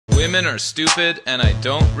Women are stupid and I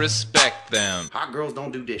don't respect them. Hot girls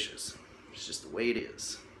don't do dishes. It's just the way it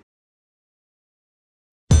is.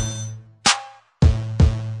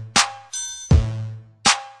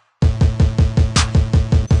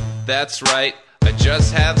 That's right, I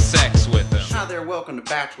just have sex with them. Hi there, welcome to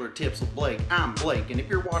Bachelor Tips with Blake. I'm Blake, and if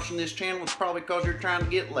you're watching this channel, it's probably because you're trying to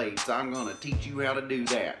get laid, so I'm going to teach you how to do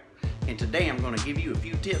that. And today I'm going to give you a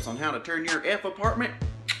few tips on how to turn your F apartment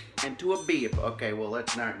into a B. Okay, well,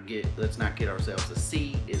 let's not kid ourselves. A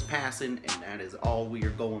C is passing, and that is all we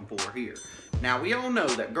are going for here. Now, we all know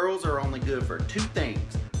that girls are only good for two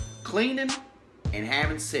things: cleaning and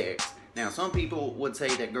having sex. Now, some people would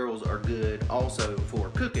say that girls are good also for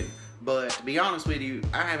cooking, but to be honest with you,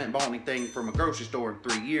 I haven't bought anything from a grocery store in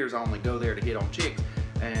 3 years. I only go there to hit on chicks,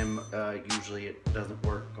 and usually it doesn't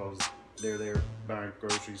work because they're there buying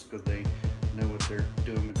groceries because they know what they're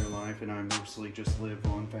doing with their life, and I mostly just live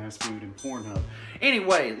on fast food and Pornhub.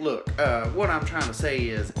 Anyway, look, what I'm trying to say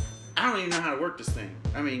is, I don't even know how to work this thing.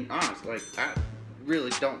 I mean, honestly, like, I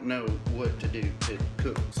really don't know what to do to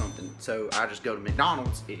cook something, so I just go to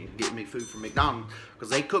McDonald's and get me food from McDonald's because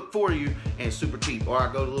they cook for you and it's super cheap. Or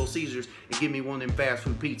I go to Little Caesars and get me one of them fast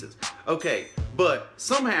food pizzas. Okay, but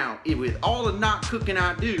somehow, with all the not cooking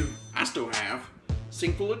I do, I still have a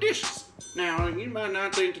sink full of dishes. Now, you might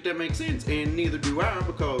not think that makes sense, and neither do I,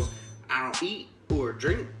 because I don't eat or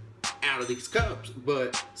drink out of these cups,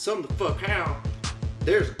 but some the fuck how,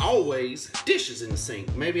 there's always dishes in the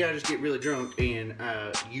sink. Maybe I just get really drunk and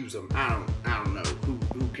use them. I don't know.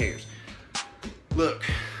 Who cares? Look,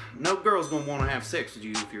 no girl's gonna want to have sex with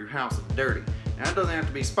you if your house is dirty. Now, it doesn't have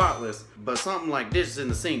to be spotless, but something like dishes in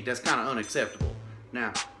the sink, that's kind of unacceptable.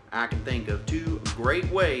 Now, I can think of two great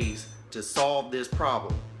ways to solve this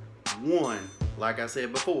problem. One, like I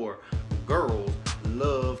said before, girls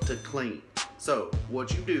love to clean. So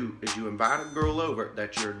what you do is you invite a girl over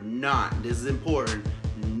that you're not, this is important,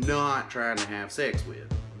 not trying to have sex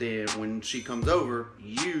with. Then when she comes over,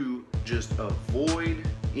 you just avoid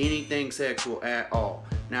anything sexual at all.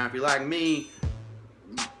 Now, if you're like me,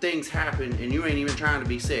 things happen and you ain't even trying to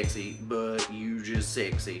be sexy, but you just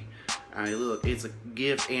sexy. I mean, look, it's a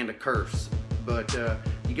gift and a curse. But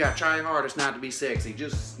you gotta try your hardest not to be sexy.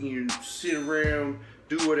 Just, you know, sit around,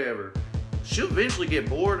 do whatever. She'll eventually get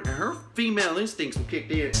bored and her female instincts will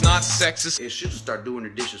kick in. It's not sexist. And she'll just start doing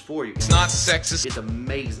her dishes for you. It's not sexist. It's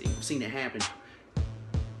amazing. I've seen it happen,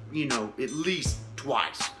 you know, at least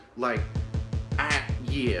twice. Like,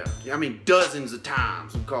 yeah, I mean dozens of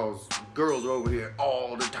times, because girls are over here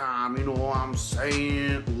all the time, you know what I'm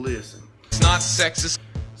saying? Listen. It's not sexist.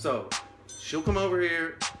 So, she'll come over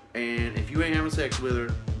here, and if you ain't having sex with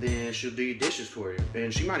her, then she'll do your dishes for you.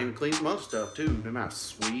 And she might even clean some other stuff too. They might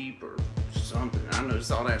sweep or something. I know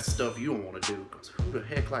it's all that stuff you don't want to do, because who the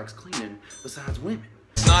heck likes cleaning besides women?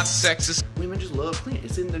 It's not sexist. Women just love cleaning.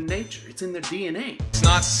 It's in their nature. It's in their DNA. It's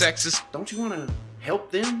not sexist. Don't you want to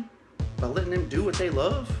help them by letting them do what they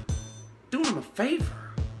love? Doing them a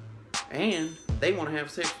favor. And they want to have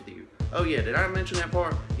sex with you. Oh yeah, did I mention that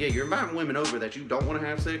part? Yeah, you're inviting women over that you don't want to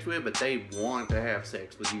have sex with, but they want to have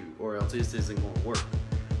sex with you, or else this isn't going to work.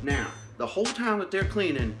 Now, the whole time that they're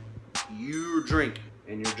cleaning, you're drinking,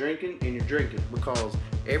 and you're drinking, and you're drinking, because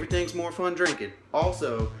everything's more fun drinking.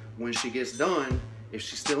 Also, when she gets done, if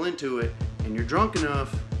she's still into it, and you're drunk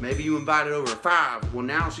enough, maybe you invited over a 5, well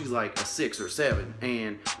now she's like a 6 or 7,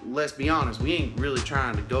 and let's be honest, we ain't really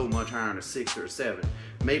trying to go much higher than a 6 or a 7.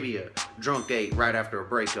 Maybe a drunk 8 right after a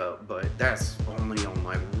breakup, but that's only on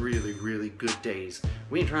like really, really good days.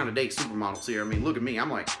 We ain't trying to date supermodels here. I mean, look at me,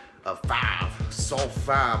 I'm like a 5, soft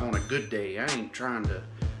 5 on a good day. I ain't trying to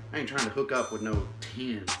hook up with no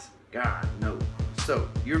 10s. God, no. So,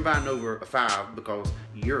 you're inviting over a 5 because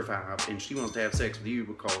you're a 5, and she wants to have sex with you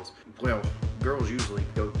because, well, girls usually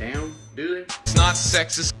go down, do they? It's not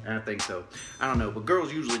sexist. I think so. I don't know, but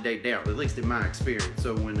girls usually date down, at least in my experience.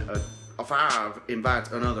 So when a 5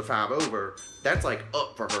 invites another 5 over, that's like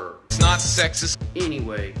up for her. It's not sexist.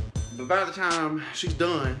 Anyway, but by the time she's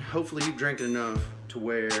done, hopefully you've drank enough to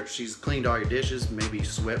where she's cleaned all your dishes, maybe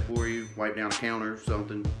swept for you, wiped down the counter or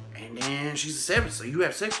something, and then she's a 7, so you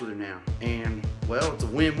have sex with her now. And, well, it's a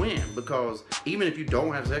win-win, because even if you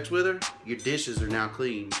don't have sex with her, your dishes are now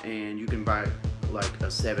clean, and you can buy like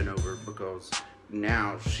a 7 over, because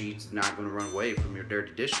now she's not going to run away from your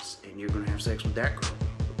dirty dishes, and you're going to have sex with that girl,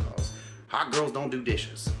 because hot girls don't do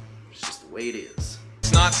dishes. It's just the way it is.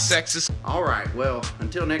 It's not sexist. Alright, well,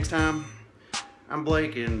 until next time, I'm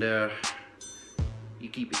Blake, and you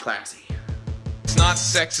keep it classy. It's not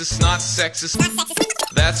sexist, not sexist.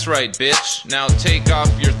 That's right, bitch. Now take off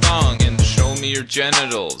your thong and show me your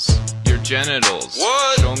genitals. Your genitals.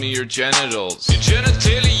 What? Show me your genitals. Your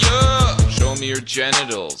genitalia. me your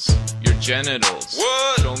genitals. Your genitals.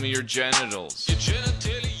 What? Show me your genitals. Your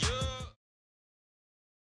genitalia.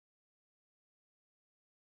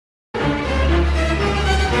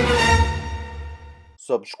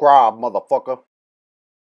 Subscribe, motherfucker.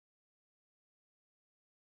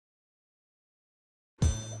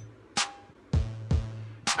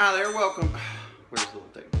 Hi there, welcome. Where's the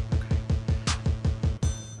little thing?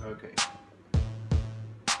 Okay.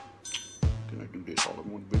 Can I do this all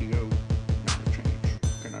in one video? Not a change.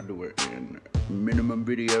 Can I do it in minimum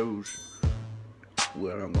videos?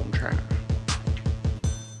 Well, I'm gonna try.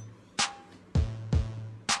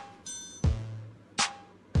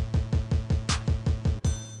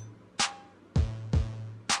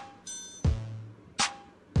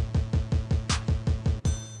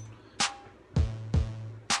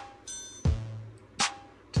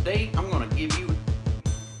 Today I'm going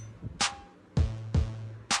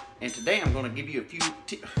to give you a few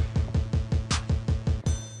tips.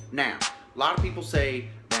 Now, a lot of people say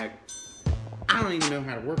that I don't even know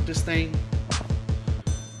how to work this thing.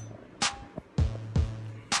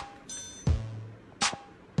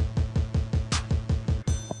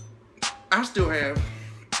 I still have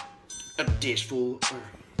a dish full, or